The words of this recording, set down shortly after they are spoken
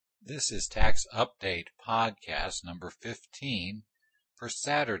This is Tax Update Podcast number 15 for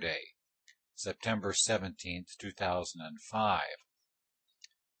Saturday, September 17th, 2005.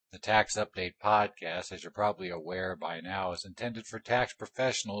 The Tax Update Podcast, as you're probably aware by now, is intended for tax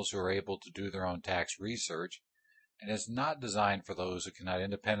professionals who are able to do their own tax research and is not designed for those who cannot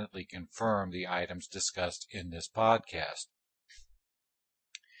independently confirm the items discussed in this podcast.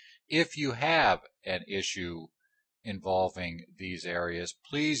 If you have an issue involving these areas,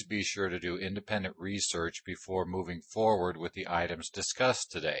 please be sure to do independent research before moving forward with the items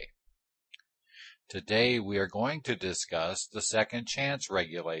discussed today. Today we are going to discuss the second chance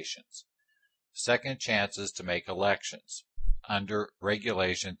regulations, second chances to make elections, under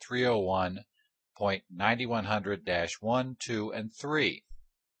Regulation 301.9100-1, 2, and 3.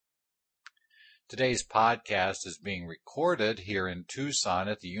 Today's podcast is being recorded here in Tucson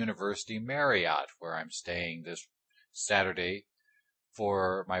at the University Marriott, where I'm staying this Saturday.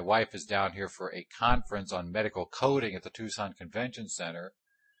 My wife is down here for a conference on medical coding at the Tucson Convention Center,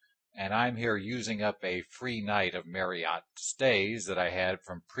 and I'm here using up a free night of Marriott stays that I had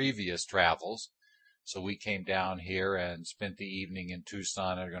from previous travels. So we came down here and spent the evening in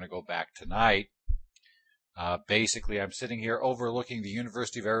Tucson and are going to go back tonight. Basically, I'm sitting here overlooking the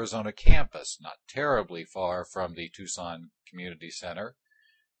University of Arizona campus, not terribly far from the Tucson Community Center.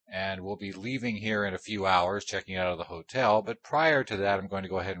 And we'll be leaving here in a few hours, checking out of the hotel. But prior to that, I'm going to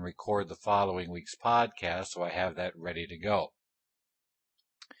go ahead and record the following week's podcast, so I have that ready to go.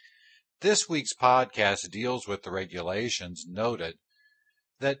 This week's podcast deals with the regulations noted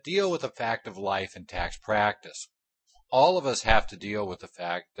that deal with the fact of life in tax practice. All of us have to deal with the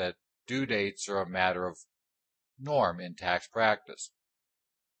fact that due dates are a matter of norm in tax practice.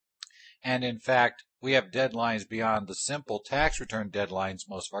 And in fact, we have deadlines beyond the simple tax return deadlines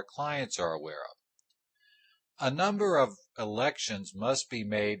most of our clients are aware of. A number of elections must be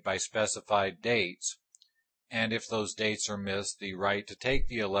made by specified dates, and if those dates are missed, the right to take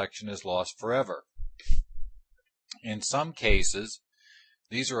the election is lost forever. In some cases,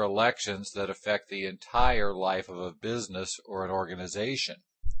 these are elections that affect the entire life of a business or an organization.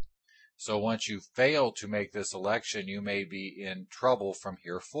 So once you fail to make this election, you may be in trouble from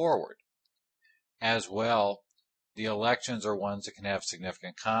here forward. As well, the elections are ones that can have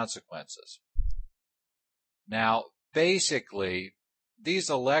significant consequences. Now, basically, these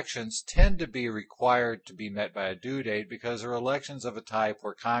elections tend to be required to be met by a due date because they're elections of a type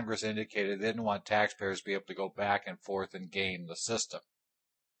where Congress indicated they didn't want taxpayers to be able to go back and forth and game the system.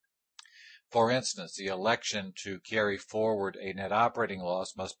 For instance, the election to carry forward a net operating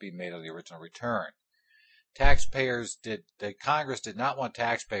loss must be made on the original return. Congress did not want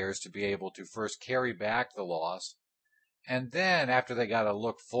taxpayers to be able to first carry back the loss, and then after they got to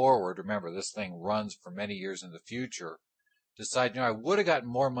look forward, remember this thing runs for many years in the future, decide, I would have gotten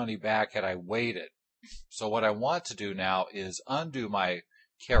more money back had I waited. So what I want to do now is undo my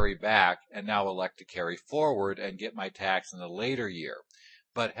carry back and now elect to carry forward and get my tax in a later year,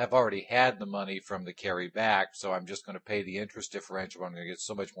 but have already had the money from the carry back, so I'm just going to pay the interest differential. I'm going to get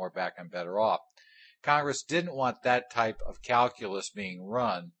so much more back, I'm better off. Congress didn't want that type of calculus being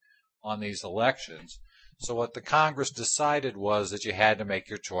run on these elections. So what the Congress decided was that you had to make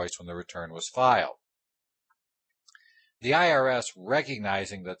your choice when the return was filed. The IRS,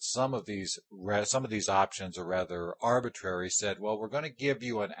 recognizing that some of these options are rather arbitrary, said, well, we're going to give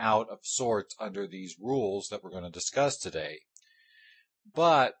you an out of sorts under these rules that we're going to discuss today,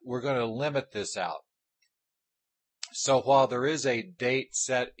 but we're going to limit this out. So while there is a date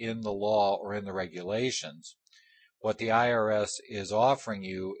set in the law or in the regulations, what the IRS is offering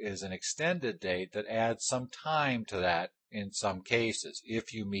you is an extended date that adds some time to that in some cases,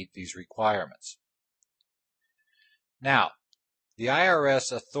 if you meet these requirements. Now, the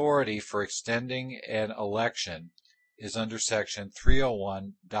IRS authority for extending an election is under Section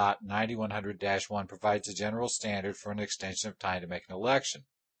 301.9100-1, provides a general standard for an extension of time to make an election.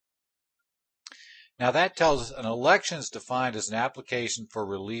 Now that tells us an election is defined as an application for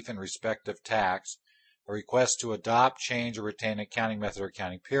relief in respect of tax, a request to adopt, change, or retain an accounting method or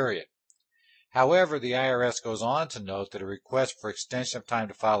accounting period. However, the IRS goes on to note that a request for extension of time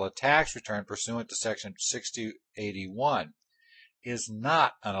to file a tax return pursuant to Section 6081 is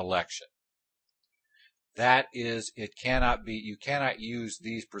not an election. That is, you cannot use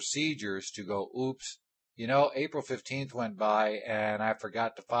these procedures to go, oops, April 15th went by and I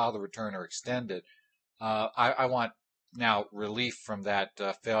forgot to file the return or extend it. I want now relief from that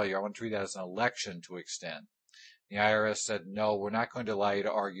failure. I want to treat that as an election to extend. The IRS said, no, we're not going to allow you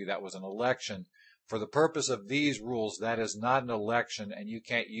to argue that was an election. For the purpose of these rules, that is not an election, and you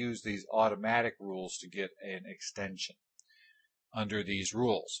can't use these automatic rules to get an extension under these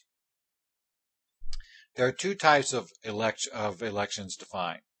rules. There are two types of elections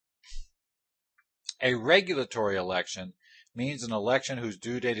defined. A regulatory election means an election whose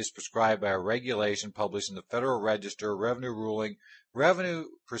due date is prescribed by a regulation published in the Federal Register, revenue ruling, revenue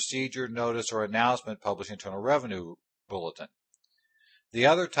procedure notice, or announcement published in Internal Revenue Bulletin. The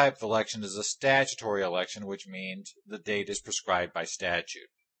other type of election is a statutory election, which means the date is prescribed by statute.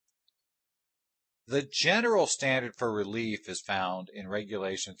 The general standard for relief is found in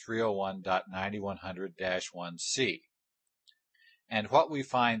Regulation 301.9100-1C. And what we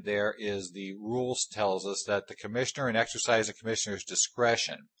find there is the rules tells us that the commissioner, in exercise of commissioner's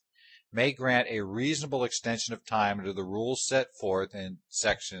discretion, may grant a reasonable extension of time under the rules set forth in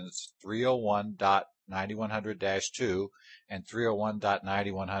sections 301.9100-2 and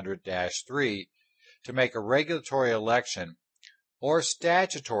 301.9100-3 to make a regulatory election or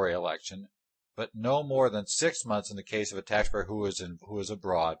statutory election, but no more than 6 months in the case of a taxpayer who is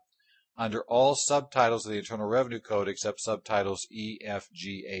abroad, under all subtitles of the Internal Revenue Code except subtitles E, F,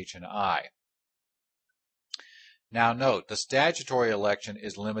 G, H, and I. Now note, the statutory election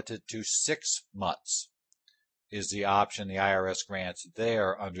is limited to 6 months, is the option the IRS grants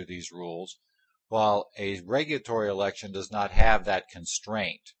there under these rules, while a regulatory election does not have that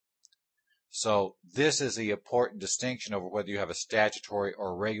constraint. So this is the important distinction over whether you have a statutory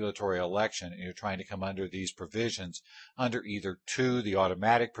or regulatory election and you're trying to come under these provisions under either 2, the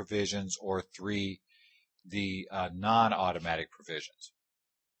automatic provisions, or 3, the non-automatic provisions.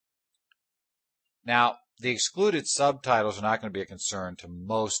 Now, the excluded subtitles are not going to be a concern to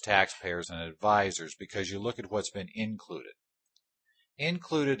most taxpayers and advisors because you look at what's been included.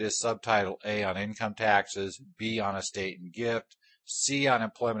 Included is subtitle A on income taxes, B on estate and gift, C on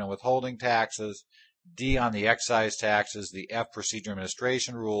employment and withholding taxes, D on the excise taxes, the F procedure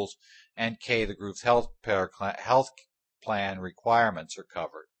administration rules, and K the group's health plan requirements are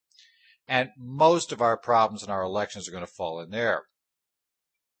covered. And most of our problems in our elections are going to fall in there.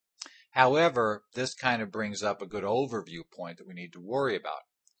 However, this kind of brings up a good overview point that we need to worry about.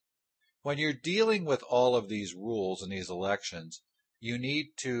 When you're dealing with all of these rules in these elections, you need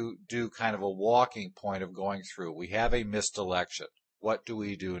to do kind of a walking point of going through. We have a missed election. What do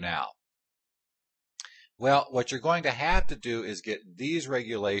we do now? Well, what you're going to have to do is get these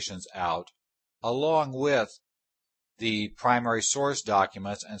regulations out along with the primary source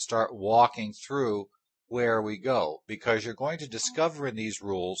documents and start walking through where we go, because you're going to discover in these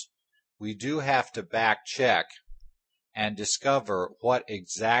rules we do have to back check and discover what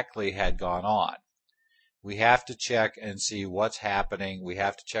exactly had gone on. We have to check and see what's happening. We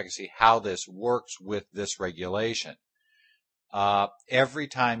have to check and see how this works with this regulation. Every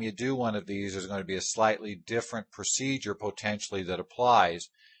time you do one of these, there's going to be a slightly different procedure potentially that applies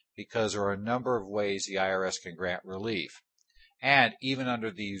because there are a number of ways the IRS can grant relief. And even under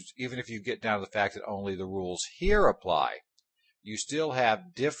these, even if you get down to the fact that only the rules here apply, you still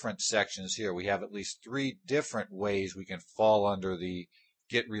have different sections here. We have at least 3 different ways we can fall under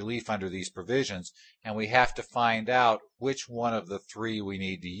get relief under these provisions, and we have to find out which one of the 3 we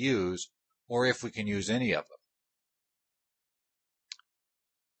need to use, or if we can use any of them.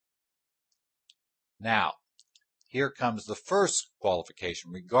 Now, here comes the first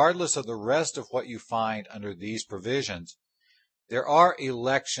qualification. Regardless of the rest of what you find under these provisions, there are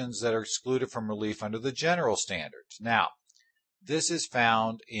elections that are excluded from relief under the general standards. Now, this is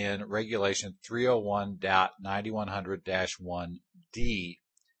found in Regulation 301.9100-1D,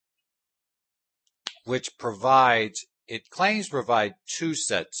 which claims to provide 2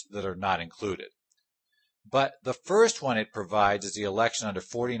 sets that are not included. But the first one it provides is the election under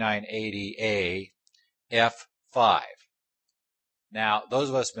 4980A F5. Now, those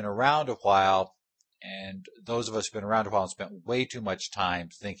of us who have been around a while, and those of us who have been around a while and spent way too much time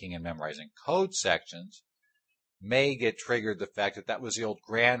thinking and memorizing code sections, may get triggered the fact that that was the old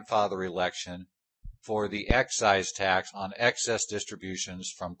grandfather election for the excise tax on excess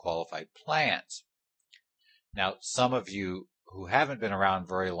distributions from qualified plans. Now, some of you who haven't been around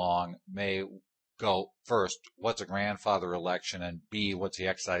very long may go, first, what's a grandfather election, and B, what's the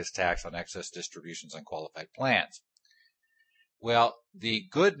excise tax on excess distributions on qualified plans? Well, the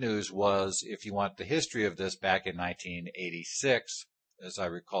good news was, if you want the history of this, back in 1986, as I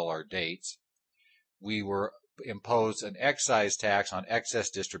recall our dates, we were imposed an excise tax on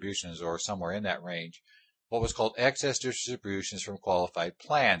excess distributions, or somewhere in that range, what was called excess distributions from qualified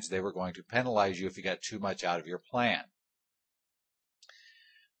plans. They were going to penalize you if you got too much out of your plan.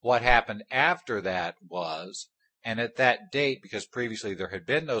 What happened after that was, and at that date, because previously there had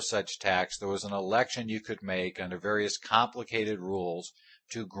been no such tax, there was an election you could make under various complicated rules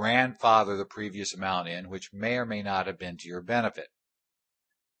to grandfather the previous amount in, which may or may not have been to your benefit.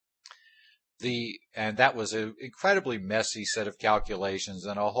 And that was an incredibly messy set of calculations,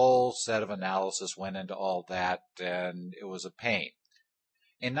 and a whole set of analysis went into all that, and it was a pain.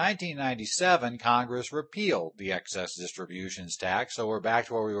 In 1997, Congress repealed the excess distributions tax, so we're back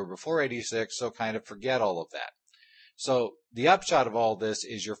to where we were before 86, so kind of forget all of that. So the upshot of all this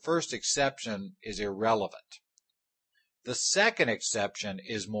is your first exception is irrelevant. The second exception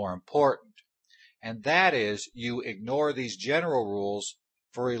is more important, and that is you ignore these general rules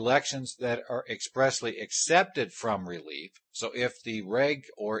for elections that are expressly accepted from relief. So if the reg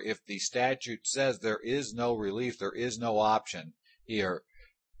or if the statute says there is no relief, there is no option here,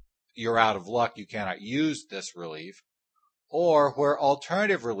 you're out of luck, you cannot use this relief, or where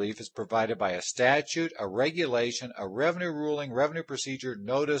alternative relief is provided by a statute, a regulation, a revenue ruling, revenue procedure,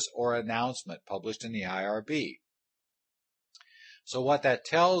 notice, or announcement published in the IRB. So what that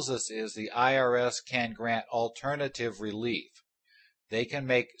tells us is the IRS can grant alternative relief. They can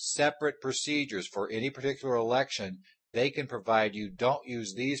make separate procedures for any particular election. They can provide you don't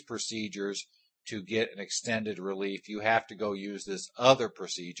use these procedures to get an extended relief. You have to go use this other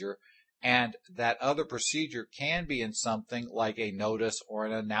procedure, and that other procedure can be in something like a notice or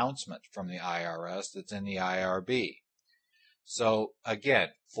an announcement from the IRS that's in the IRB. So again,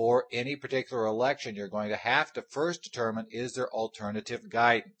 for any particular election, you're going to have to first determine, is there alternative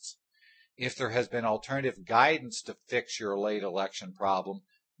guidance? If there has been alternative guidance to fix your late election problem,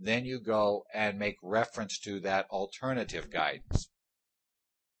 then you go and make reference to that alternative guidance.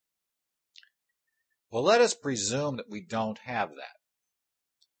 Well, let us presume that we don't have that.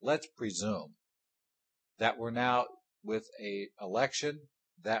 Let's presume that we're now with an election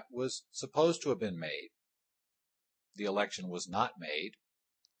that was supposed to have been made. The election was not made,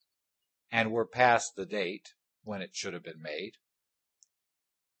 and we're past the date when it should have been made.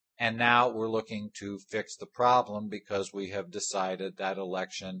 And now we're looking to fix the problem because we have decided that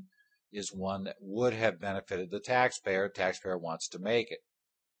election is one that would have benefited the taxpayer. The taxpayer wants to make it.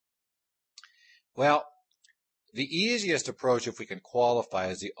 Well, the easiest approach, if we can qualify,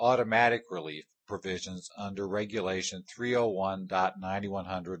 is the automatic relief provisions under Regulation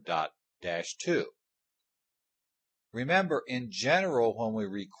 301.9100.2. Remember, in general, when we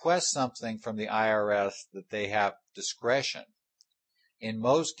request something from the IRS that they have discretion, in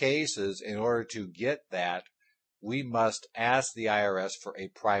most cases, in order to get that, we must ask the IRS for a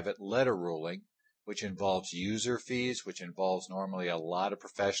private letter ruling, which involves user fees, which involves normally a lot of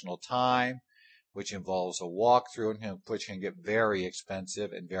professional time, which involves a walkthrough, and which can get very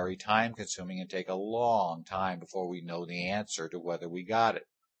expensive and very time-consuming and take a long time before we know the answer to whether we got it.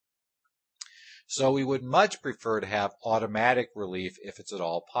 So we would much prefer to have automatic relief if it's at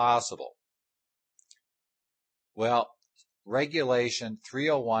all possible. Well, Regulation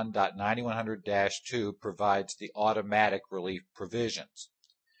 301.9100-2 provides the automatic relief provisions.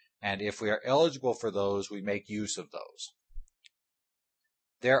 And if we are eligible for those, we make use of those.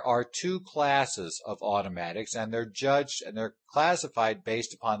 There are two classes of automatics, and they're judged and they're classified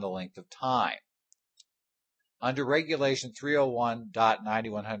based upon the length of time. Under Regulation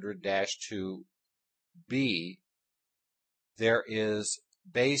 301.9100-2B, there is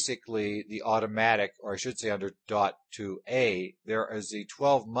basically the automatic, or I should say under .2A, there is the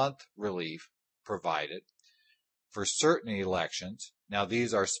 12-month relief provided for certain elections. Now,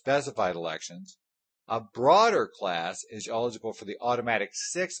 these are specified elections. A broader class is eligible for the automatic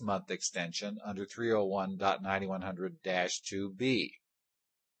 6-month extension under 301.9100-2B.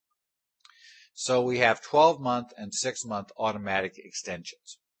 So we have 12-month and 6-month automatic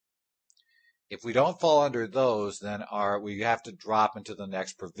extensions. If we don't fall under those, then we have to drop into the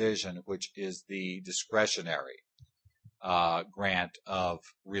next provision, which is the discretionary grant of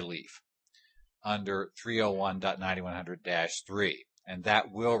relief under 301.9100-3, and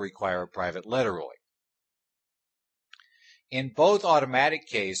that will require a private letter ruling. In both automatic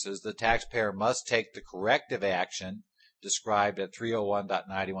cases, the taxpayer must take the corrective action described at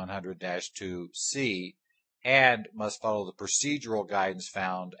 301.9100-2C and must follow the procedural guidance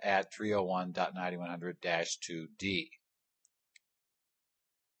found at 301.9100-2D.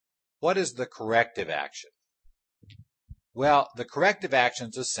 What is the corrective action? Well, the corrective action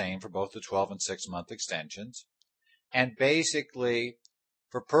is the same for both the 12 and 6-month extensions, and basically,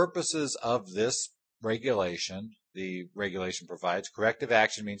 for purposes of this regulation, the regulation provides corrective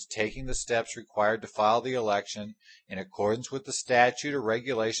action means taking the steps required to file the election in accordance with the statute or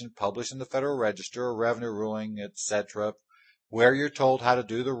regulation published in the Federal Register or revenue ruling, etc., where you're told how to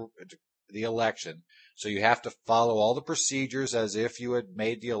do the election. So you have to follow all the procedures as if you had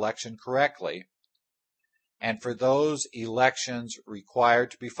made the election correctly. And for those elections required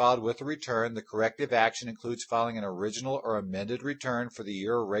to be filed with a return, the corrective action includes filing an original or amended return for the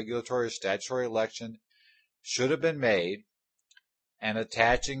year a regulatory or statutory election should have been made, and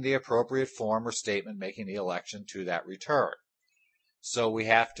attaching the appropriate form or statement making the election to that return. So we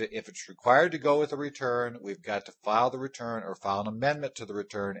have to, if it's required to go with a return, we've got to file the return or file an amendment to the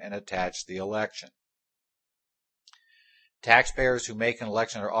return and attach the election. Taxpayers who make an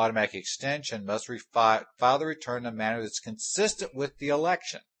election or automatic extension must file the return in a manner that's consistent with the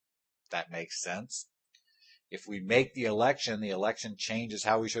election. That makes sense. If we make the election changes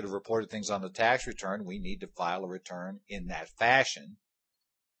how we should have reported things on the tax return, we need to file a return in that fashion,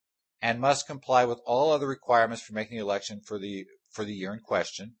 and must comply with all other requirements for making the election for the year in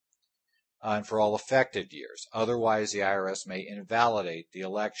question, and for all affected years. Otherwise, the IRS may invalidate the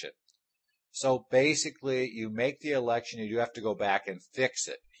election. So basically, you make the election, you do have to go back and fix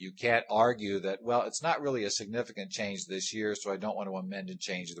it. You can't argue that, well, it's not really a significant change this year, so I don't want to amend and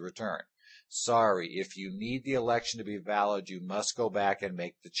change the return. Sorry, if you need the election to be valid, you must go back and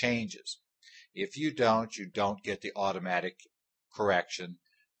make the changes. If you don't get the automatic correction.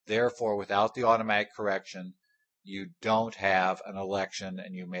 Therefore, without the automatic correction, you don't have an election,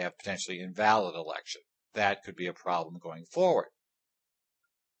 and you may have potentially invalid election. That could be a problem going forward.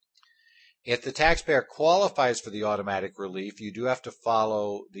 If the taxpayer qualifies for the automatic relief, you do have to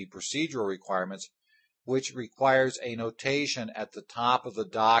follow the procedural requirements, which requires a notation at the top of the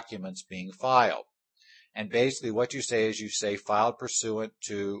documents being filed. And basically what you say is you say filed pursuant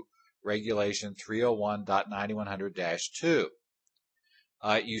to Regulation 301.9100-2.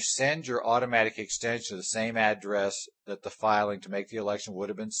 You send your automatic extension to the same address that the filing to make the election would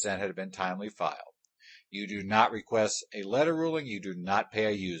have been sent had it been timely filed. You do not request a letter ruling. You do not pay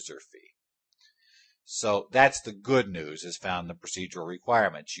a user fee. So that's the good news as found in the procedural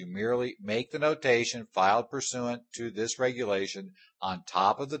requirements. You merely make the notation filed pursuant to this regulation on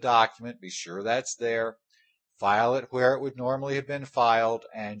top of the document. Be sure that's there. File it where it would normally have been filed,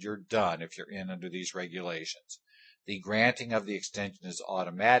 and you're done if you're in under these regulations. The granting of the extension is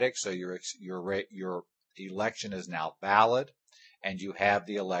automatic, so your election is now valid, and you have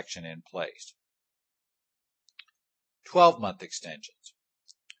the election in place. 12-month extensions.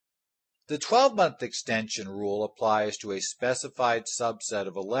 The 12-month extension rule applies to a specified subset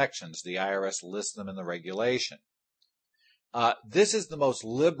of elections. The IRS lists them in the regulation. This is the most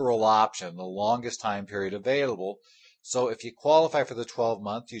liberal option, the longest time period available. So if you qualify for the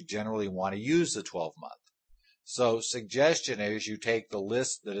 12-month, you generally want to use the 12-month. So suggestion is you take the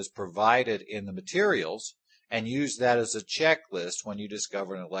list that is provided in the materials and use that as a checklist when you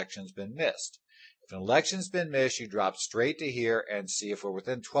discover an election's been missed. If an election's been missed, you drop straight to here and see if we're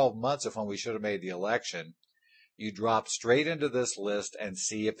within 12 months of when we should have made the election. You drop straight into this list and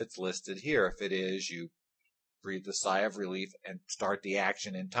see if it's listed here. If it is, you breathe a sigh of relief and start the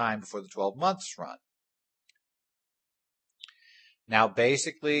action in time before the 12 months run. Now,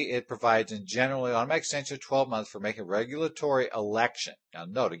 basically, it provides in general an automatic extension of 12 months for making a regulatory election. Now,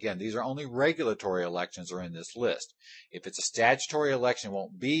 note, again, these are only regulatory elections are in this list. If it's a statutory election, it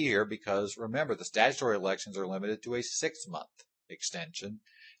won't be here because, remember, the statutory elections are limited to a 6-month extension.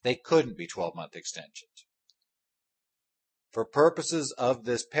 They couldn't be 12-month extensions. For purposes of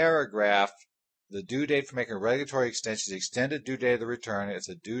this paragraph, the due date for making a regulatory extension is the extended due date of the return. It's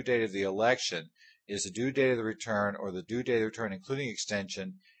the due date of the election is the due date of the return or the due date of the return including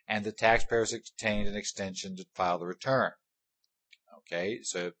extension, and the taxpayer has obtained an extension to file the return. Okay,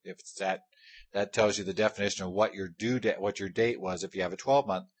 so if it's that tells you the definition of what your date was if you have a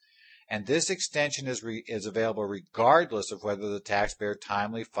 12-month. And this extension is available regardless of whether the taxpayer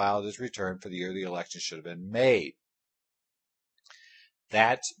timely filed his return for the year the election should have been made.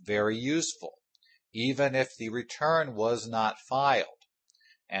 That's very useful. Even if the return was not filed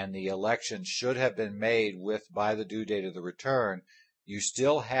and the election should have been made by the due date of the return, you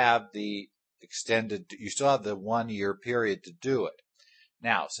still have the 1-year period to do it.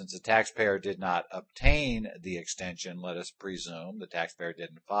 Now, since the taxpayer did not obtain the extension, let us presume the taxpayer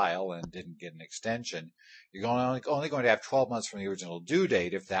didn't file and didn't get an extension, you're only going to have 12 months from the original due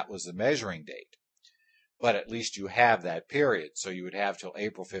date if that was the measuring date. But at least you have that period, so you would have till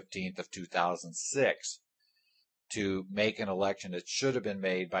April 15th of 2006 to make an election that should have been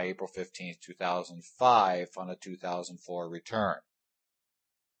made by April 15th, 2005 on a 2004 return.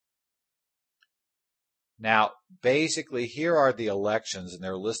 Now, basically, here are the elections, and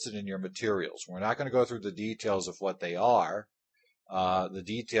they're listed in your materials. We're not going to go through the details of what they are. The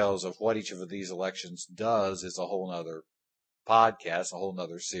details of what each of these elections does is a whole other podcast, a whole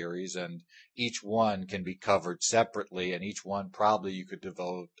nother series, and each one can be covered separately, and each one probably you could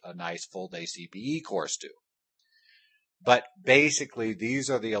devote a nice full-day CPE course to. But basically, these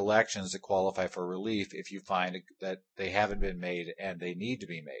are the elections that qualify for relief if you find that they haven't been made and they need to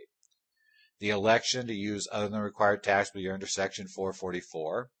be made. The election to use other than required taxable year under Section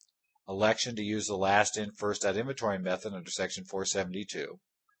 444. Election to use the last in, first out inventory method under Section 472.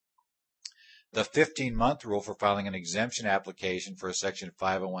 The 15-month rule for filing an exemption application for a Section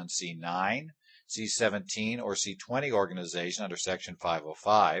 501c9, C17, or C20 organization under Section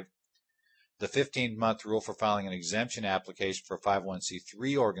 505. The 15-month rule for filing an exemption application for a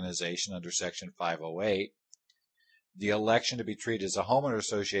 501c3 organization under Section 508. The election to be treated as a homeowner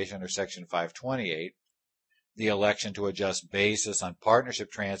association under Section 528. The election to adjust basis on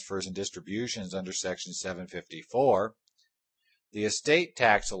partnership transfers and distributions under Section 754. The estate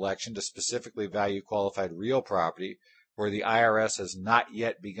tax election to specifically value qualified real property where the IRS has not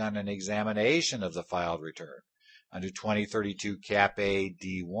yet begun an examination of the filed return under 2032 Cap A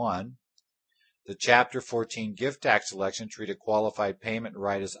D1. The Chapter 14 gift tax election treat a qualified payment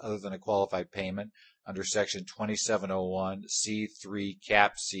right as other than a qualified payment under Section 2701 C3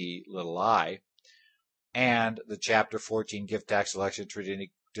 Cap C little I. And the Chapter 14 gift tax election treat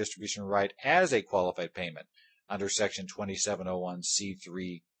any distribution right as a qualified payment under Section 2701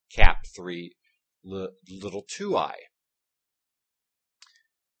 C3 Cap 3 little 2I.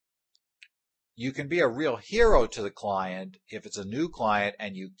 You can be a real hero to the client if it's a new client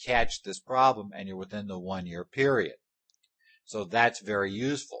and you catch this problem and you're within the 1-year period. So that's very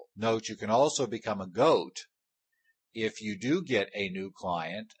useful. Note, you can also become a goat if you do get a new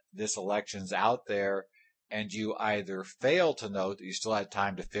client, this election's out there, and you either fail to note that you still had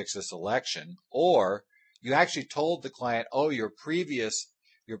time to fix this election, or you actually told the client, oh, your previous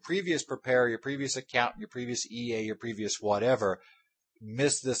preparer, your previous accountant, your previous EA, your previous whatever,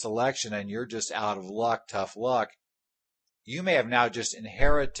 missed this election and you're just out of luck, tough luck. You may have now just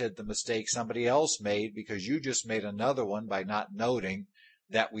inherited the mistake somebody else made because you just made another one by not noting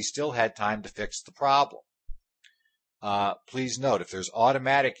that we still had time to fix the problem. Please note, if there's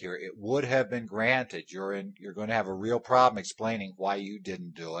automatic here, it would have been granted. You're going to have a real problem explaining why you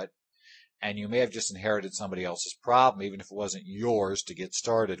didn't do it. And you may have just inherited somebody else's problem, even if it wasn't yours to get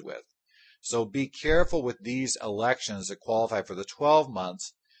started with. So be careful with these elections that qualify for the 12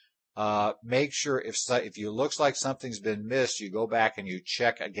 months. Make sure if it looks like something's been missed, you go back and you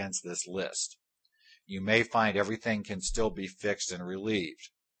check against this list. You may find everything can still be fixed and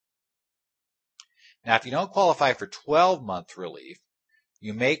relieved. Now, if you don't qualify for 12-month relief,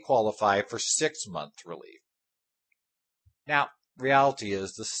 you may qualify for 6-month relief. Now, reality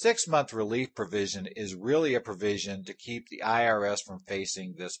is the 6-month relief provision is really a provision to keep the IRS from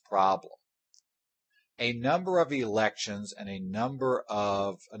facing this problem. A number of elections and a number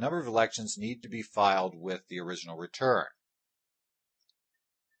of elections need to be filed with the original return.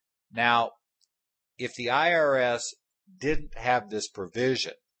 Now, if the IRS didn't have this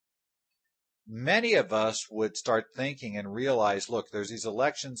provision, many of us would start thinking and realize, look, there's these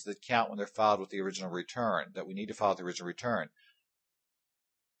elections that count when they're filed with the original return, that we need to file with the original return.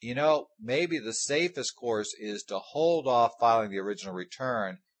 You know, maybe the safest course is to hold off filing the original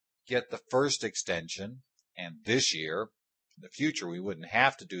return, get the first extension, and this year, in the future, we wouldn't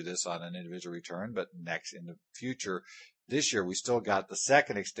have to do this on an individual return, but next in the future, this year, we still got the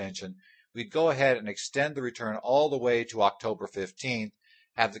second extension. We'd go ahead and extend the return all the way to October 15th,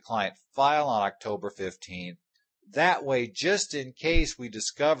 have the client file on October 15th. That way, just in case we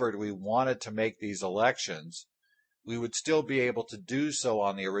discovered we wanted to make these elections, we would still be able to do so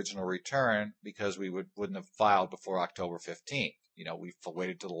on the original return because we wouldn't have filed before October 15th. You know, we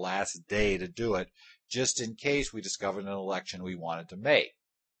waited to the last day to do it just in case we discovered an election we wanted to make.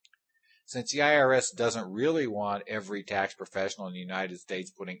 Since the IRS doesn't really want every tax professional in the United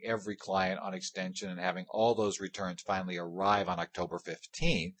States putting every client on extension and having all those returns finally arrive on October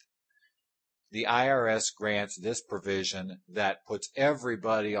 15th, the IRS grants this provision that puts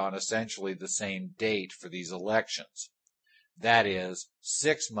everybody on essentially the same date for these elections. That is,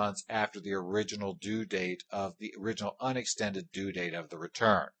 6 months after the original due date of the original unextended due date of the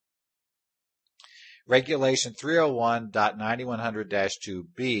return. Regulation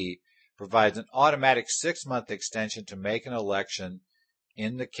 301.9100-2B provides an automatic 6-month extension to make an election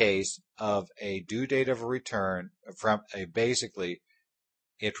in the case of a due date of a return from a basically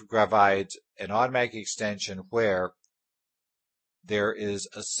it provides an automatic extension where there is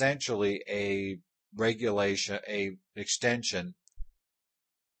essentially a regulation, a extension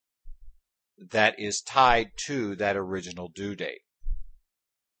that is tied to that original due date.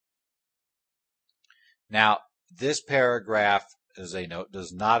 Now, this paragraph, as a note,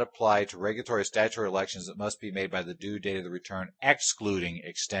 does not apply to regulatory or statutory elections that must be made by the due date of the return, excluding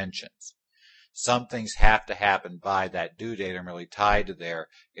extensions. Some things have to happen by that due date and really tied to there.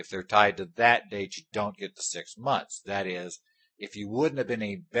 If they're tied to that date, you don't get the 6 months. That is, if you wouldn't have been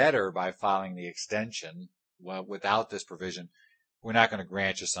any better by filing the extension, well, without this provision, we're not going to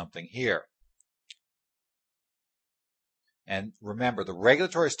grant you something here. And remember, the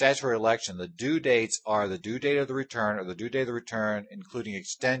regulatory statutory election, the due dates are the due date of the return or the due date of the return, including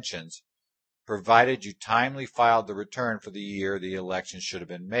extensions, provided you timely filed the return for the year the election should have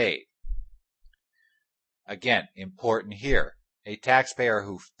been made. Again, important here, a taxpayer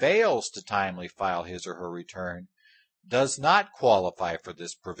who fails to timely file his or her return does not qualify for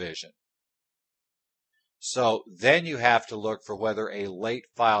this provision. So then you have to look for whether a late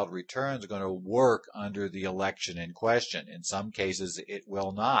filed return is going to work under the election in question. In some cases, it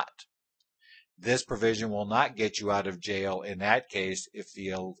will not. This provision will not get you out of jail in that case if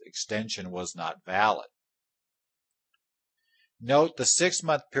the extension was not valid. Note the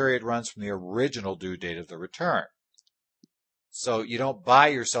 6-month period runs from the original due date of the return. So you don't buy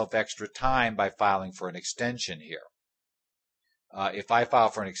yourself extra time by filing for an extension here. If I file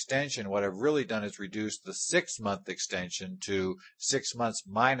for an extension, what I've really done is reduce the 6-month extension to 6 months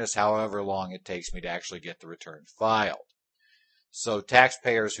minus however long it takes me to actually get the return filed. So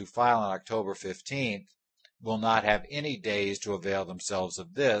taxpayers who file on October 15th will not have any days to avail themselves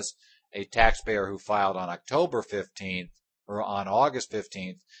of this. A taxpayer who filed on October 15th or on August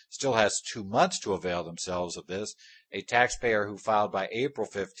 15th still has 2 months to avail themselves of this. A taxpayer who filed by April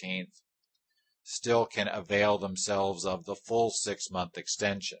 15th still can avail themselves of the full 6-month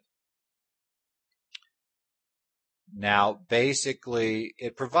extension. Now, basically,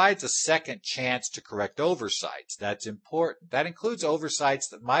 it provides a second chance to correct oversights. That's important. That includes oversights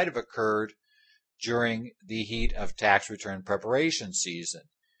that might have occurred during the heat of tax return preparation season.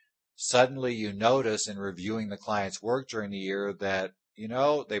 Suddenly you notice in reviewing the client's work during the year that,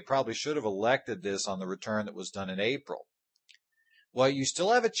 they probably should have elected this on the return that was done in April. Well, you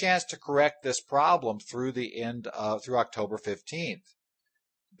still have a chance to correct this problem through October 15th.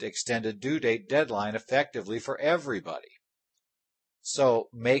 The extended due date deadline effectively for everybody. So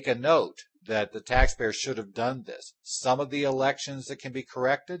make a note that the taxpayer should have done this. Some of the elections that can be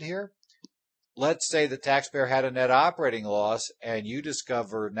corrected here, let's say the taxpayer had a net operating loss and you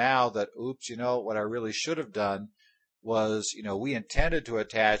discover now that, oops, what I really should have done was, we intended to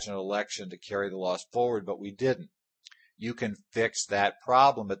attach an election to carry the loss forward, but we didn't. You can fix that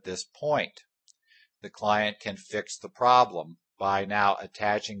problem at this point. The client can fix the problem by now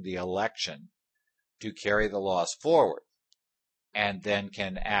attaching the election to carry the loss forward, and then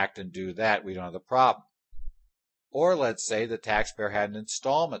can act and do that. We don't have the problem. Or let's say the taxpayer had an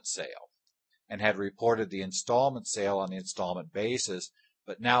installment sale and had reported the installment sale on the installment basis,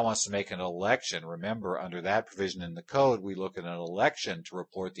 but now wants to make an election. Remember, under that provision in the code, we look at an election to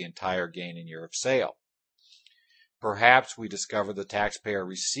report the entire gain in year of sale. Perhaps we discover the taxpayer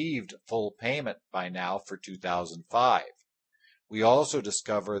received full payment by now for 2005. We also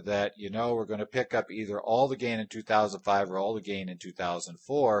discover that, we're going to pick up either all the gain in 2005 or all the gain in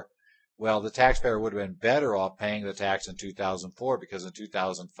 2004. Well, the taxpayer would have been better off paying the tax in 2004 because in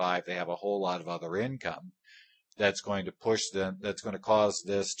 2005 they have a whole lot of other income that's going to that's going to cause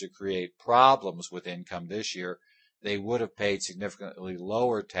this to create problems with income this year. They would have paid significantly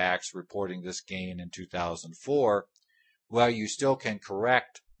lower tax reporting this gain in 2004. Well, you still can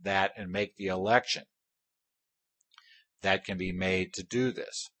correct that and make the election. That can be made to do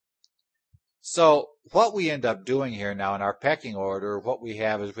this. So what we end up doing here now in our pecking order, what we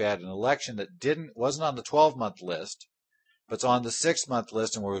have is we had an election that wasn't on the 12-month list, but it's on the 6-month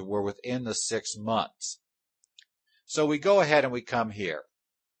list, and we're within the 6 months. So we go ahead and we come here.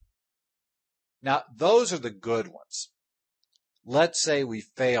 Now, those are the good ones. Let's say we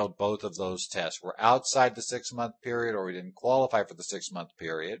failed both of those tests. We're outside the 6-month period, or we didn't qualify for the 6-month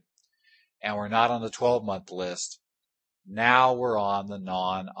period, and we're not on the 12-month list. Now we're on the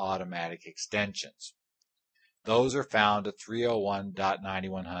non-automatic extensions. Those are found at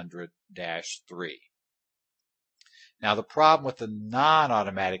 301.9100-3. Now the problem with the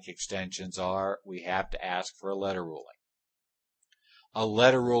non-automatic extensions are we have to ask for a letter ruling. A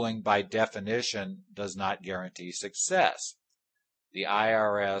letter ruling by definition does not guarantee success. The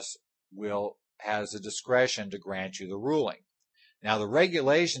IRS has the discretion to grant you the ruling. Now the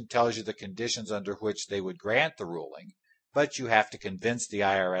regulation tells you the conditions under which they would grant the ruling, but you have to convince the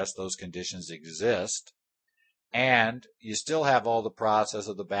IRS those conditions exist, and you still have all the process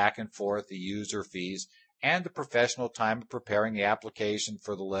of the back and forth, the user fees, and the professional time of preparing the application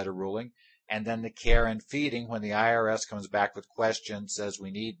for the letter ruling, and then the care and feeding when the IRS comes back with questions, says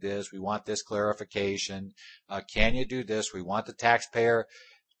we need this, we want this clarification, can you do this, we want the taxpayer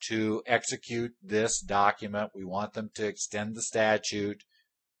to execute this document. We want them to extend the statute.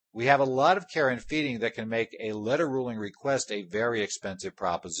 We have a lot of care and feeding that can make a letter ruling request a very expensive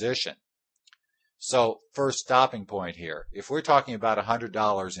proposition. So, first stopping point here. If we're talking about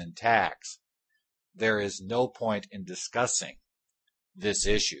 $100 in tax, there is no point in discussing this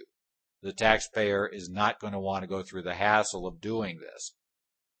issue. The taxpayer is not going to want to go through the hassle of doing this.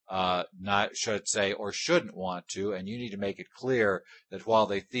 Shouldn't want to, and you need to make it clear that while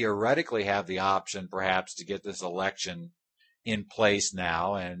they theoretically have the option perhaps to get this election in place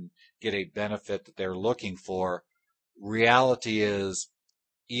now and get a benefit that they're looking for, reality is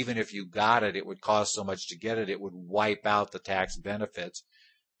even if you got it, it would cost so much to get it, it would wipe out the tax benefits.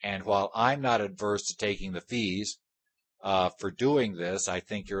 And while I'm not adverse to taking the fees for doing this, I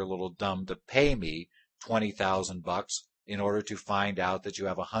think you're a little dumb to pay me $20,000 in order to find out that you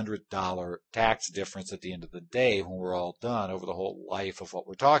have a $100 tax difference at the end of the day when we're all done over the whole life of what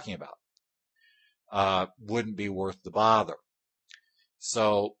we're talking about. Wouldn't be worth the bother.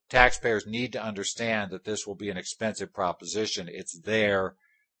 So taxpayers need to understand that this will be an expensive proposition. It's there,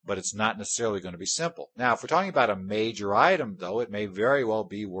 but it's not necessarily going to be simple. Now, if we're talking about a major item, though, it may very well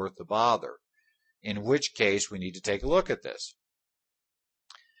be worth the bother, in which case we need to take a look at this.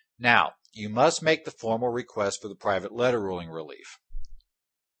 Now, you must make the formal request for the private letter ruling relief.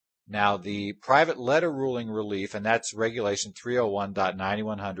 Now, the private letter ruling relief, and that's Regulation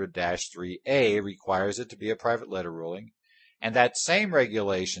 301.9100-3A, requires it to be a private letter ruling, and that same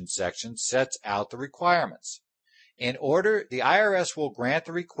regulation section sets out the requirements. In order, the IRS will grant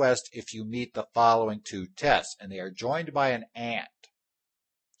the request if you meet the following two tests, and they are joined by an and.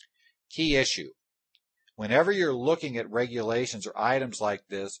 Key issue. Whenever you're looking at regulations or items like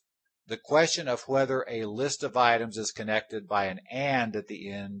this, the question of whether a list of items is connected by an and at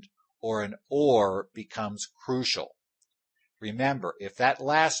the end or an or becomes crucial. Remember, if that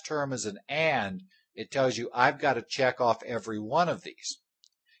last term is an and, it tells you I've got to check off every one of these.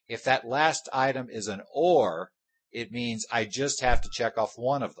 If that last item is an or, it means I just have to check off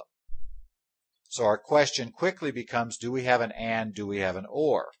one of them. So our question quickly becomes, do we have an and, do we have an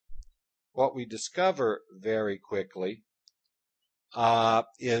or? What we discover very quickly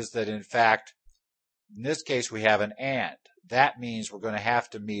is that, in fact, in this case we have an and. That means we're going to have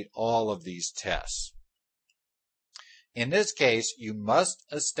to meet all of these tests. In this case, you must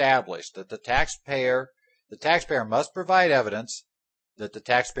establish that the taxpayer must provide evidence that the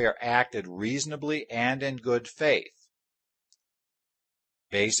taxpayer acted reasonably and in good faith.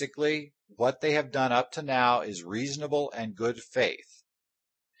 Basically, what they have done up to now is reasonable and good faith.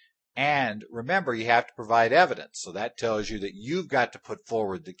 And remember, you have to provide evidence, so that tells you that you've got to put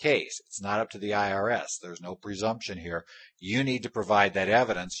forward the case. It's not up to the IRS. There's no presumption here. You need to provide that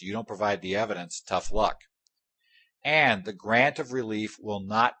evidence. You don't provide the evidence, tough luck. And the grant of relief will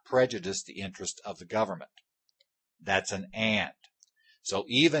not prejudice the interest of the government. That's an and. So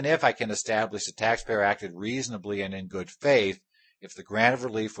even if I can establish the taxpayer acted reasonably and in good faith, if the grant of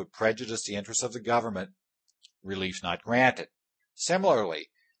relief would prejudice the interest of the government, relief's not granted. Similarly,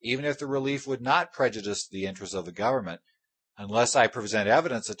 even if the relief would not prejudice the interest of the government, unless I present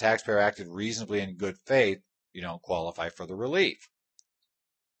evidence the taxpayer acted reasonably and in good faith, you don't qualify for the relief.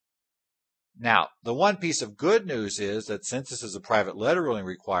 Now, the one piece of good news is that since this is a private letter ruling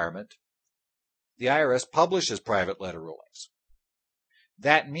requirement, the IRS publishes private letter rulings.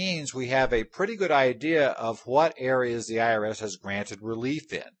 That means we have a pretty good idea of what areas the IRS has granted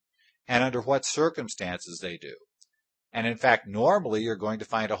relief in and under what circumstances they do. And in fact, normally you're going to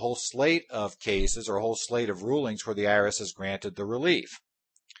find a whole slate of cases or a whole slate of rulings where the IRS has granted the relief.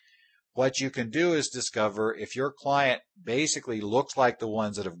 What you can do is discover if your client basically looks like the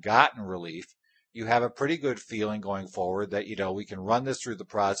ones that have gotten relief, you have a pretty good feeling going forward that, we can run this through the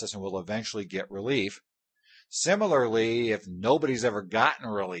process and we'll eventually get relief. Similarly, if nobody's ever gotten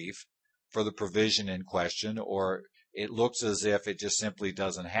relief for the provision in question, or it looks as if it just simply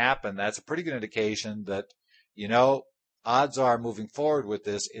doesn't happen, that's a pretty good indication that, odds are moving forward with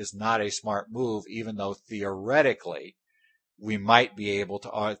this is not a smart move, even though theoretically we might be able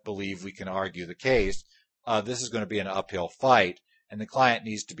to believe we can argue the case. This is going to be an uphill fight, and the client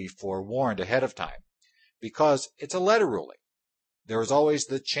needs to be forewarned ahead of time because it's a letter ruling. There is always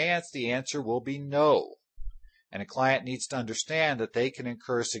the chance the answer will be no. And a client needs to understand that they can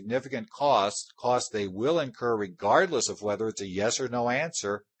incur significant costs they will incur regardless of whether it's a yes or no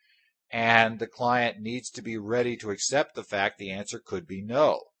answer, and the client needs to be ready to accept the fact the answer could be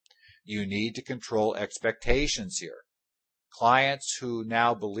no. You need to control expectations here. Clients who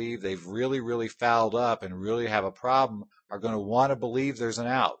now believe they've really, really fouled up and really have a problem are going to want to believe there's an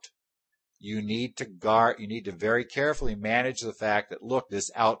out. you need to very carefully manage the fact that, look,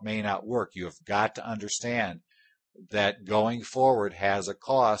 this out may not work. You have got to understand that going forward has a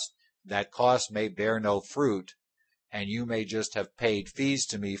cost. That cost may bear no fruit, and you may just have paid fees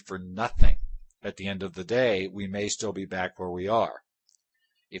to me for nothing. At the end of the day, we may still be back where we are.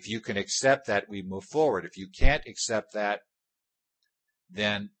 If you can accept that, we move forward. If you can't accept that,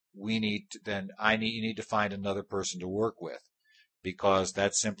 then you need to find another person to work with, because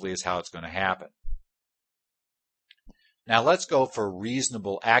that simply is how it's going to happen. Now let's go for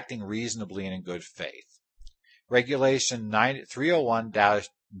acting reasonably and in good faith. Regulation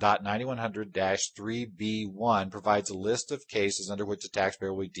 301.9100-3B1 provides a list of cases under which the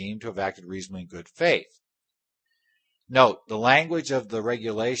taxpayer will be deemed to have acted reasonably in good faith. Note, the language of the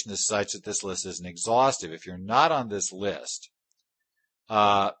regulation is such that this list isn't exhaustive. If you're not on this list,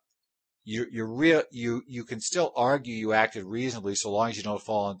 you can still argue you acted reasonably so long as you don't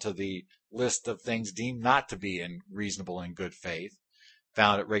fall into the list of things deemed not to be reasonable and good faith,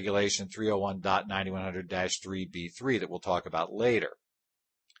 found at Regulation 301.9100-3B3 that we'll talk about later.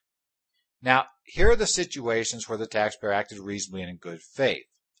 Now, here are the situations where the taxpayer acted reasonably and in good faith,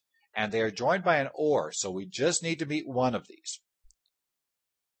 and they are joined by an or, so we just need to meet one of these.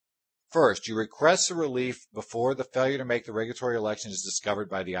 First, you request the relief before the failure to make the regulatory election is discovered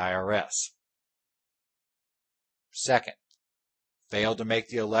by the IRS. Second, failed to make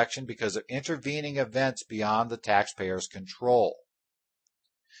the election because of intervening events beyond the taxpayer's control,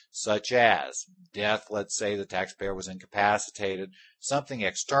 such as death. Let's say the taxpayer was incapacitated. Something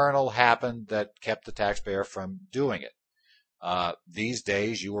external happened that kept the taxpayer from doing it. These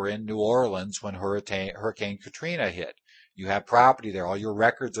days, you were in New Orleans when Hurricane Katrina hit. You have property there. All your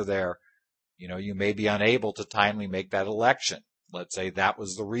records are there. You may be unable to timely make that election. Let's say that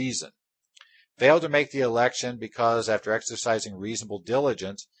was the reason. Failed to make the election because after exercising reasonable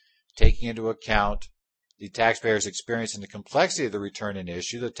diligence, taking into account the taxpayer's experience in the complexity of the return in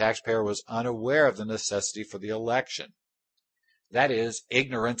issue, the taxpayer was unaware of the necessity for the election. That is,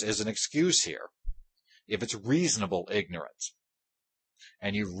 ignorance is an excuse here, if it's reasonable ignorance,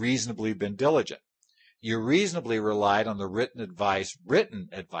 and you've reasonably been diligent. You reasonably relied on the written advice,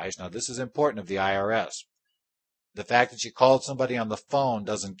 now this is important, of the IRS. The fact that you called somebody on the phone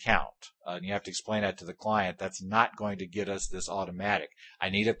doesn't count. And you have to explain that to the client. That's not going to get us this automatic. I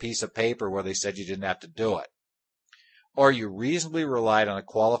need a piece of paper where they said you didn't have to do it. Or you reasonably relied on a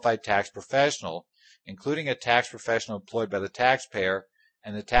qualified tax professional, including a tax professional employed by the taxpayer,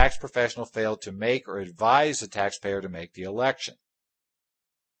 and the tax professional failed to make or advise the taxpayer to make the election.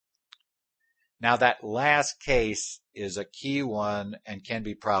 Now that last case is a key one and can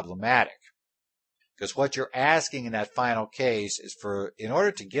be problematic, because what you're asking in that final case is in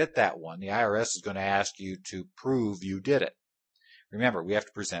order to get that one, the IRS is going to ask you to prove you did it. Remember, we have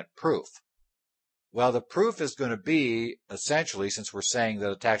to present proof. Well, the proof is going to be, essentially, since we're saying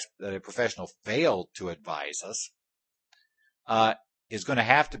that a professional failed to advise us, is going to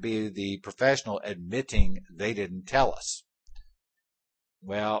have to be the professional admitting they didn't tell us.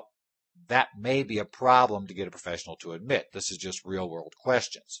 Well, that may be a problem to get a professional to admit. This is just real-world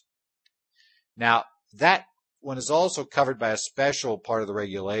questions. Now, that one is also covered by a special part of the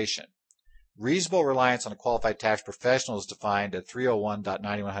regulation. Reasonable reliance on a qualified tax professional is defined at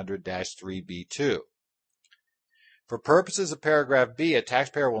 301.9100-3B2. For purposes of paragraph B, a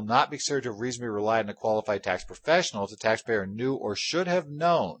taxpayer will not be considered to have reasonably relied on a qualified tax professional if the taxpayer knew or should have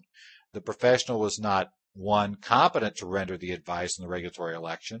known the professional was not, 1, competent to render the advice in the regulatory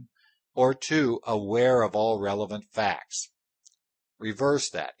election, or 2, aware of all relevant facts. Reverse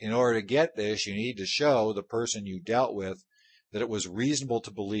that. In order to get this, you need to show the person you dealt with that it was reasonable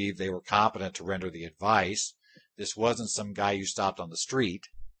to believe they were competent to render the advice. This wasn't some guy you stopped on the street.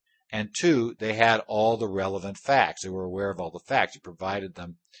 And 2, they had all the relevant facts. They were aware of all the facts. You provided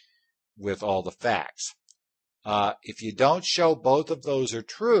them with all the facts. If you don't show both of those are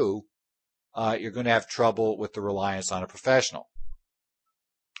true, you're going to have trouble with the reliance on a professional.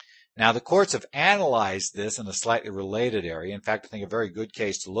 Now, the courts have analyzed this in a slightly related area. In fact, I think a very good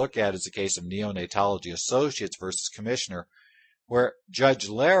case to look at is the case of Neonatology Associates versus Commissioner, where Judge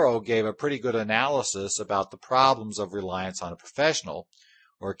Laro gave a pretty good analysis about the problems of reliance on a professional,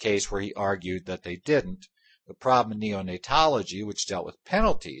 or a case where he argued that they didn't. The problem in neonatology, which dealt with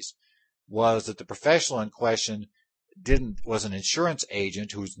penalties, was that the professional in question was an insurance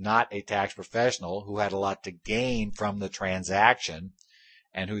agent who's not a tax professional, who had a lot to gain from the transaction,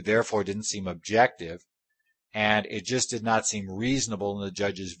 and who therefore didn't seem objective, and it just did not seem reasonable in the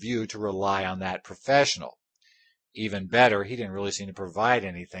judge's view to rely on that professional. Even better, he didn't really seem to provide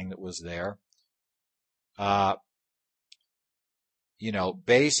anything that was there.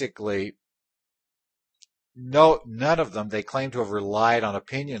 Basically, No, none of them. They claim to have relied on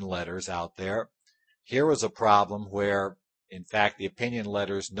opinion letters out there. Here was a problem where, in fact, the opinion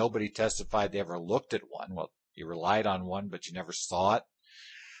letters, nobody testified they ever looked at one. Well, you relied on one, but you never saw it.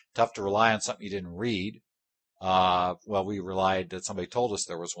 Tough to rely on something you didn't read. Well, we relied that somebody told us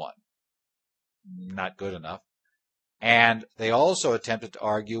there was one. Not good enough. And they also attempted to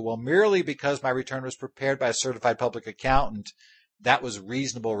argue, well, merely because my return was prepared by a certified public accountant, that was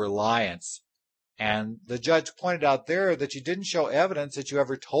reasonable reliance. And the judge pointed out there that you didn't show evidence that you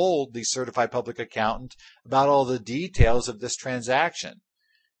ever told the certified public accountant about all the details of this transaction.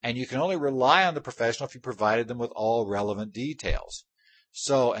 And you can only rely on the professional if you provided them with all relevant details.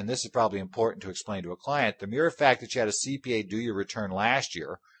 So, and this is probably important to explain to a client, the mere fact that you had a CPA do your return last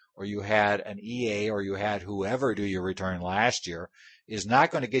year, or you had an EA, or you had whoever do your return last year, is not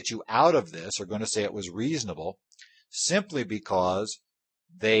going to get you out of this or going to say it was reasonable, simply because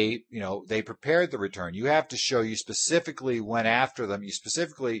they prepared the return. You have to show you specifically went after them. You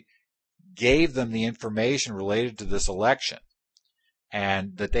specifically gave them the information related to this election,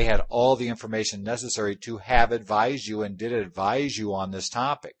 and that they had all the information necessary to have advised you and did advise you on this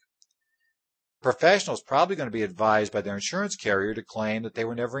topic. Professionals probably going to be advised by their insurance carrier to claim that they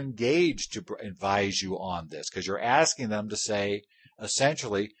were never engaged to advise you on this, because you're asking them to say,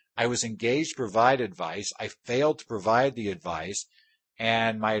 essentially, I was engaged to provide advice, I failed to provide the advice,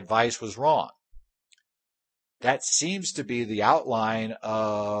 and my advice was wrong. That seems to be the outline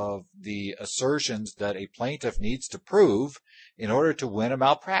of the assertions that a plaintiff needs to prove in order to win a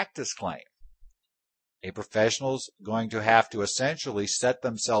malpractice claim. A professional's going to have to essentially set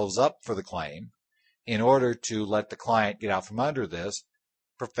themselves up for the claim in order to let the client get out from under this.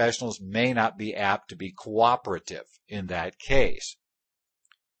 Professionals may not be apt to be cooperative in that case.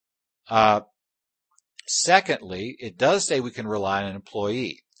 Secondly, it does say we can rely on an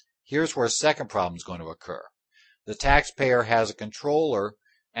employee. Here's where a second problem is going to occur. The taxpayer has a controller,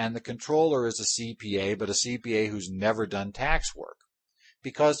 and the controller is a CPA, but a CPA who's never done tax work,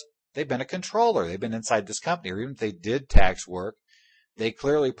 because they've been a controller. They've been inside this company, or even if they did tax work, they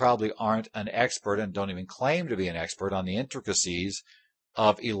clearly probably aren't an expert and don't even claim to be an expert on the intricacies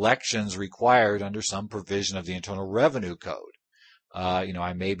of elections required under some provision of the Internal Revenue Code.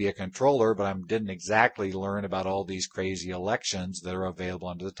 I may be a controller, but I didn't exactly learn about all these crazy elections that are available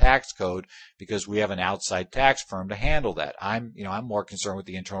under the tax code because we have an outside tax firm to handle that. I'm more concerned with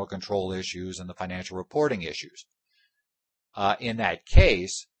the internal control issues and the financial reporting issues. In that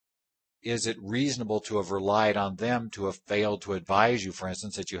case, is it reasonable to have relied on them to have failed to advise you, for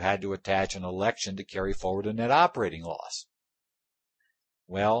instance, that you had to attach an election to carry forward a net operating loss?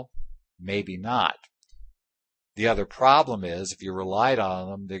 Well, maybe not. The other problem is, if you relied on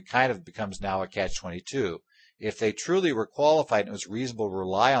them, it kind of becomes now a catch-22. If they truly were qualified and it was reasonable to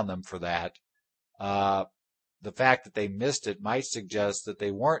rely on them for that, the fact that they missed it might suggest that they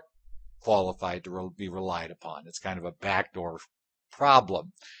weren't qualified to be relied upon. It's kind of a backdoor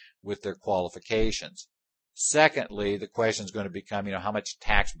problem with their qualifications. Secondly, the question is going to become, how much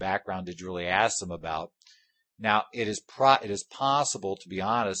tax background did you really ask them about? Now, it is possible, to be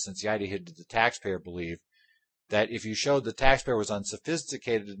honest, since the idea here did the taxpayer believe, that if you showed the taxpayer was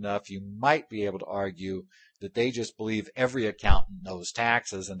unsophisticated enough, you might be able to argue that they just believe every accountant knows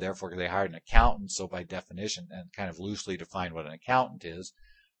taxes, and therefore they hired an accountant, so by definition, and kind of loosely define what an accountant is,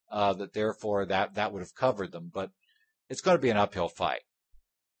 that therefore that would have covered them. But it's going to be an uphill fight.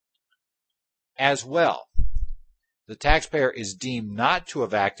 As well, the taxpayer is deemed not to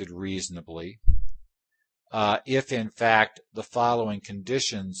have acted reasonably if, in fact, the following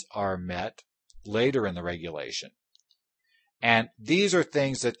conditions are met later in the regulation. And these are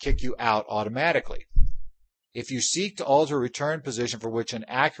things that kick you out automatically. If you seek to alter a return position for which an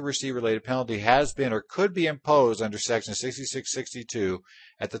accuracy-related penalty has been or could be imposed under Section 6662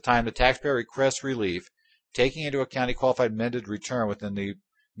 at the time the taxpayer requests relief, taking into account a qualified amended return within the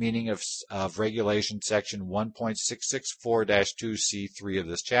meaning of Regulation Section 1.664-2C3 of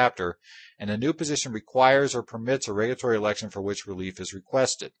this chapter, and a new position requires or permits a regulatory election for which relief is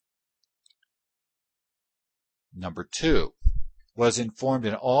requested. Number 2, was informed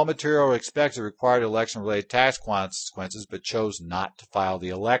in all material respects of required election-related tax consequences, but chose not to file the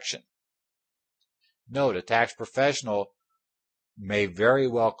election. Note, a tax professional may very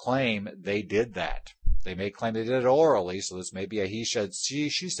well claim they did that. They may claim they did it orally, so this may be a he said, she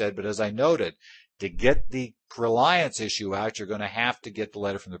said, but as I noted, to get the reliance issue out, you're going to have to get the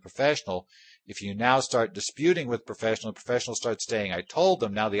letter from the professional. If you now start disputing with the professional starts saying, I told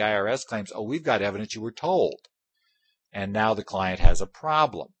them, now the IRS claims, oh, we've got evidence you were told. And now the client has a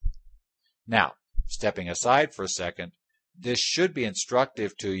problem. Now, stepping aside for a second, this should be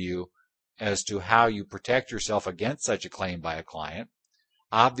instructive to you as to how you protect yourself against such a claim by a client.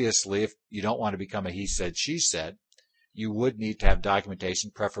 Obviously, if you don't want to become a he said, she said, you would need to have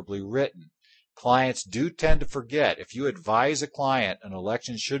documentation, preferably written. Clients do tend to forget. If you advise a client an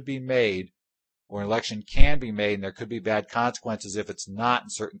election should be made, or an election can be made, and there could be bad consequences if it's not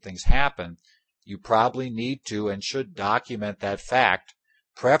and certain things happen, you probably need to and should document that fact,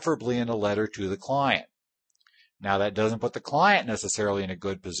 preferably in a letter to the client. Now, that doesn't put the client necessarily in a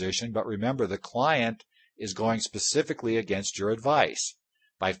good position, but remember, the client is going specifically against your advice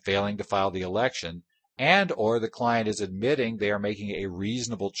by failing to file the election, and or the client is admitting they are making a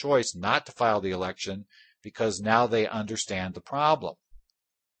reasonable choice not to file the election because now they understand the problem.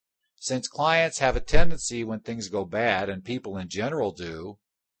 Since clients have a tendency when things go bad, and people in general do,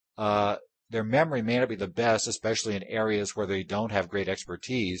 their memory may not be the best, especially in areas where they don't have great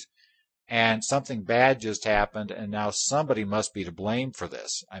expertise, and something bad just happened, and now somebody must be to blame for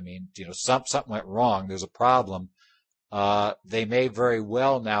this. I mean, something went wrong. There's a problem. They may very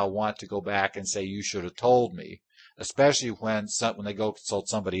well now want to go back and say, you should have told me, especially when they go consult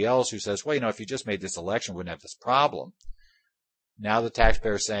somebody else who says, well, if you just made this election, we wouldn't have this problem. Now the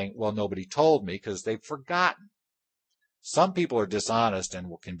taxpayer is saying, well, nobody told me, because they've forgotten. Some people are dishonest and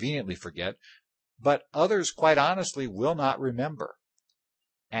will conveniently forget, but others, quite honestly, will not remember.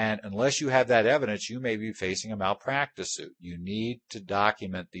 And unless you have that evidence, you may be facing a malpractice suit. You need to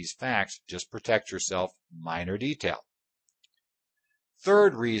document these facts. Just protect yourself. Minor detail.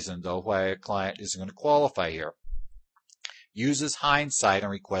 Third reason, though, why a client isn't going to qualify here. Uses hindsight in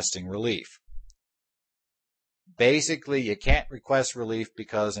requesting relief. Basically, you can't request relief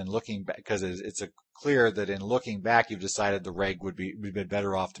because it's clear that in looking back, you've decided the reg would be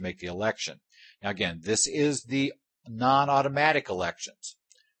better off to make the election. Now, again, this is the non-automatic elections.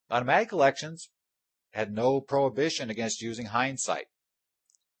 Automatic elections had no prohibition against using hindsight.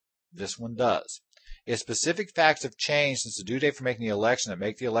 This one does. If specific facts have changed since the due date for making the election that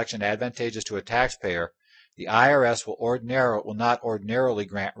make the election advantageous to a taxpayer, the IRS will not ordinarily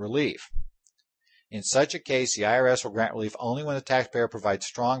grant relief. In such a case, the IRS will grant relief only when the taxpayer provides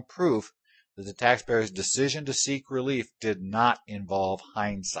strong proof that the taxpayer's decision to seek relief did not involve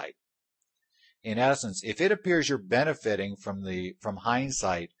hindsight. In essence, if it appears you're benefiting from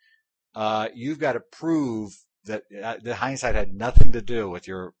hindsight, you've got to prove that the hindsight had nothing to do with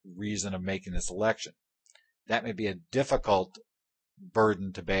your reason of making this election. That may be a difficult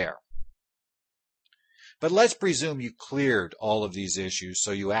burden to bear. But let's presume you cleared all of these issues,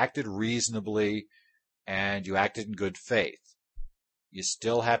 so you acted reasonably and you acted in good faith. You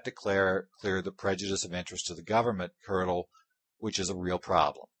still have to clear the prejudice of interest to the government hurdle, which is a real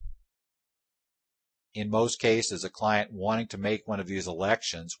problem. In most cases, a client wanting to make one of these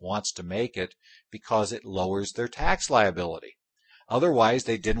elections wants to make it because it lowers their tax liability. Otherwise,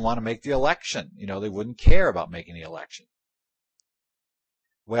 they didn't want to make the election. They wouldn't care about making the election.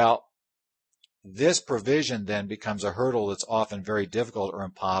 Well, this provision then becomes a hurdle that's often very difficult or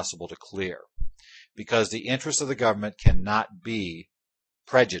impossible to clear, because the interests of the government cannot be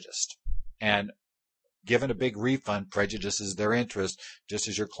prejudiced. And given a big refund prejudices their interest, just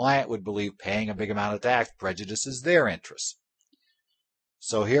as your client would believe paying a big amount of tax prejudices their interest.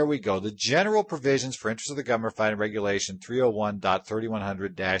 So here we go. The general provisions for interest of the government are found in Regulation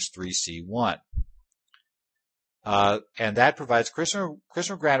 301.3100-3C1. And that provides Commissioner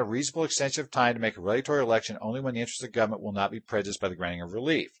will grant a reasonable extension of time to make a regulatory election only when the interest of the government will not be prejudiced by the granting of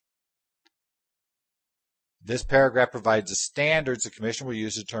relief. This paragraph provides the standards the Commission will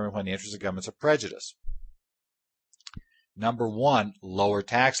use to determine when the interests of governments are prejudiced. Number one, lower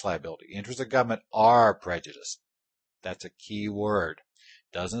tax liability. Interests of government are prejudiced. That's a key word.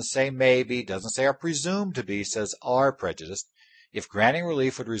 Doesn't say maybe, doesn't say are presumed to be, says are prejudiced. If granting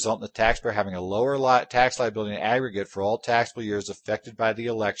relief would result in the taxpayer having a lower tax liability in aggregate for all taxable years affected by the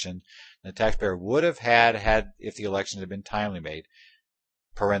election than the taxpayer would have had if the election had been timely made,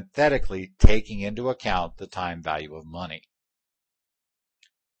 parenthetically taking into account the time value of money.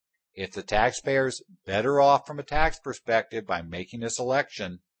 If the taxpayer's better off from a tax perspective by making this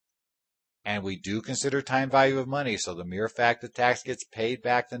election, and we do consider time value of money, so the mere fact that tax gets paid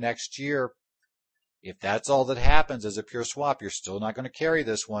back the next year, if that's all that happens as a pure swap, you're still not going to carry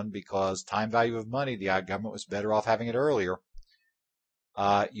this one because time value of money, the government was better off having it earlier.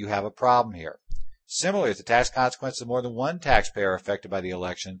 You have a problem here. Similarly, if the tax consequences of more than one taxpayer are affected by the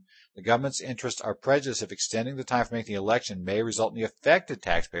election, the government's interests are prejudiced if extending the time for making the election may result in the affected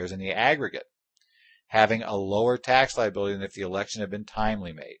taxpayers in the aggregate having a lower tax liability than if the election had been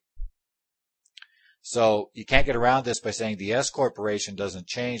timely made. So you can't get around this by saying the S corporation doesn't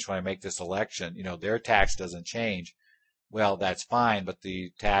change when I make this election. Their tax doesn't change. well, that's fine, but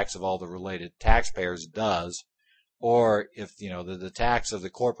the tax of all the related taxpayers does. Or if, the tax of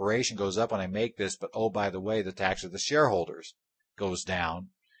the corporation goes up when I make this, but oh, by the way, the tax of the shareholders goes down,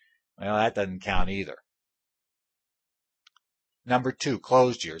 well, that doesn't count either. Number 2,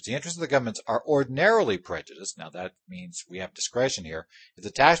 closed years. The interests of the governments are ordinarily prejudiced. Now, that means we have discretion here. If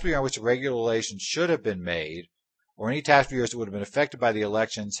the tax year on which the regulations should have been made, or any tax years that would have been affected by the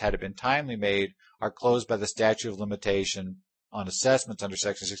elections had it been timely made, are closed by the statute of limitation on assessments under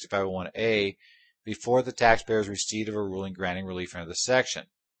Section 6501A before the taxpayer's receipt of a ruling granting relief under the section.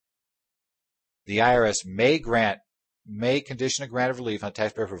 The IRS may condition a grant of relief on a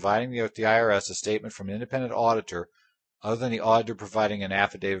taxpayer providing the IRS a statement from an independent auditor other than the auditor providing an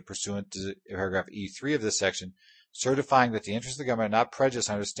affidavit pursuant to paragraph E3 of this section, certifying that the interests of the government are not prejudiced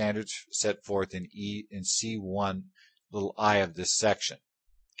under standards set forth in C1 little I of this section.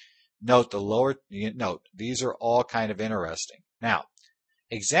 Note these are all kind of interesting. Now,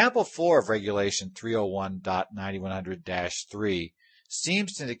 example 4 of regulation 301.9100-3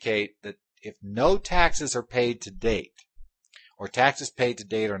 seems to indicate that if no taxes are paid to date, or taxes paid to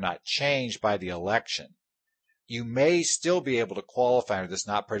date are not changed by the election, you may still be able to qualify under this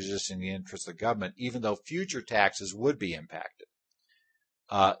not prejudicing the interests of the government, even though future taxes would be impacted.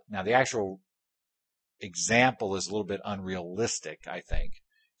 Now, the actual example is a little bit unrealistic, I think,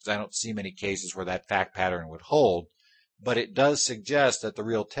 because I don't see many cases where that fact pattern would hold, but it does suggest that the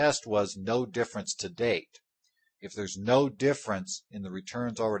real test was no difference to date. If there's no difference in the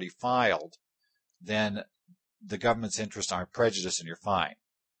returns already filed, then the government's interests aren't prejudiced and you're fine.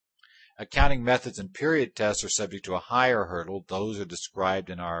 Accounting methods and period tests are subject to a higher hurdle. Those are described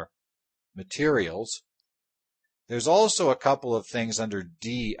in our materials. There's also a couple of things under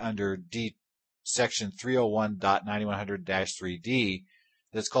D section 301.9100-3D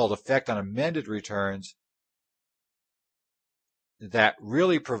that's called effect on amended returns that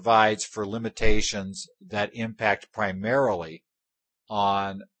really provides for limitations that impact primarily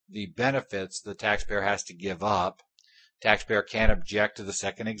on the benefits the taxpayer has to give up. Taxpayer can't object to the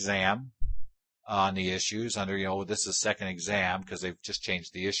second exam on the issues under, this is second exam because they've just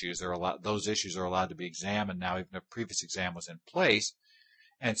changed the issues. Those issues are allowed to be examined now, even if the previous exam was in place.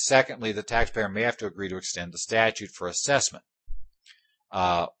 And secondly, the taxpayer may have to agree to extend the statute for assessment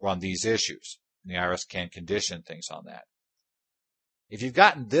on these issues. The IRS can condition things on that. If you've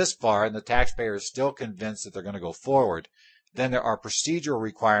gotten this far and the taxpayer is still convinced that they're going to go forward, then there are procedural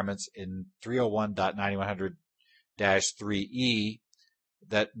requirements in 301.9100-3E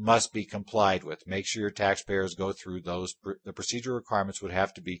that must be complied with. Make sure your taxpayers go through those. The procedural requirements would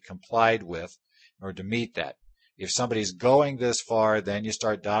have to be complied with in order to meet that. If somebody's going this far, then you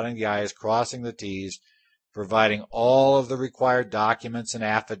start dotting the I's, crossing the T's, providing all of the required documents and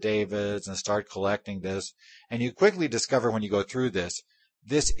affidavits, and start collecting this. And you quickly discover when you go through this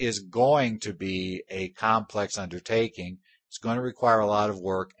is going to be a complex undertaking. It's going to require a lot of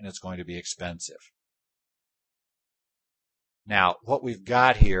work, and it's going to be expensive. Now, what we've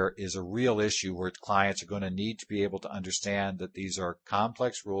got here is a real issue where clients are going to need to be able to understand that these are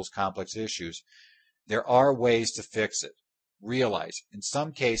complex rules, complex issues. There are ways to fix it. Realize, in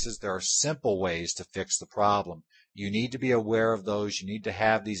some cases, there are simple ways to fix the problem. You need to be aware of those. You need to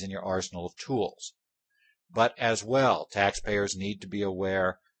have these in your arsenal of tools. But as well, taxpayers need to be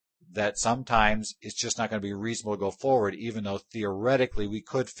aware that sometimes it's just not going to be reasonable to go forward, even though theoretically we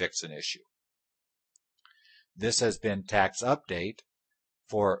could fix an issue. This has been Tax Update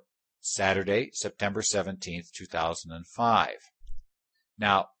for Saturday, September 17th, 2005.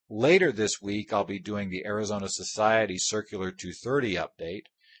 Now, later this week, I'll be doing the Arizona Society Circular 230 update.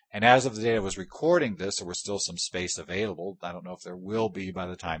 And as of the day I was recording this, there was still some space available. I don't know if there will be by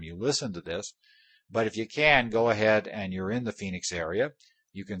the time you listen to this. But if you can, go ahead and you're in the Phoenix area.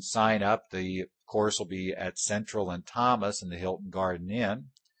 You can sign up. The course will be at Central and Thomas in the Hilton Garden Inn.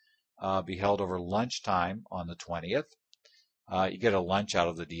 Be held over lunchtime on the 20th. You get a lunch out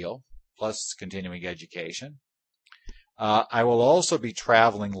of the deal, plus continuing education. I will also be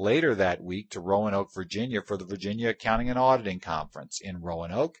traveling later that week to Roanoke, Virginia for the Virginia Accounting and Auditing Conference in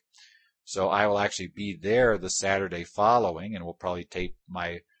Roanoke. So I will actually be there the Saturday following, and we'll probably tape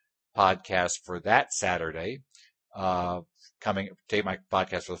my podcast for that Saturday. Tape my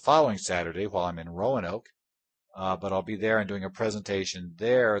podcast for the following Saturday while I'm in Roanoke. But I'll be there and doing a presentation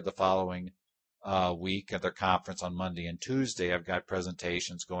there the following week at their conference on Monday and Tuesday. I've got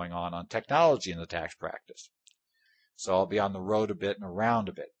presentations going on technology in the tax practice. So I'll be on the road a bit and around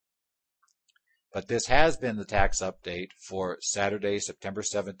a bit. But this has been the tax update for Saturday, September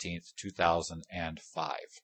 17th, 2005.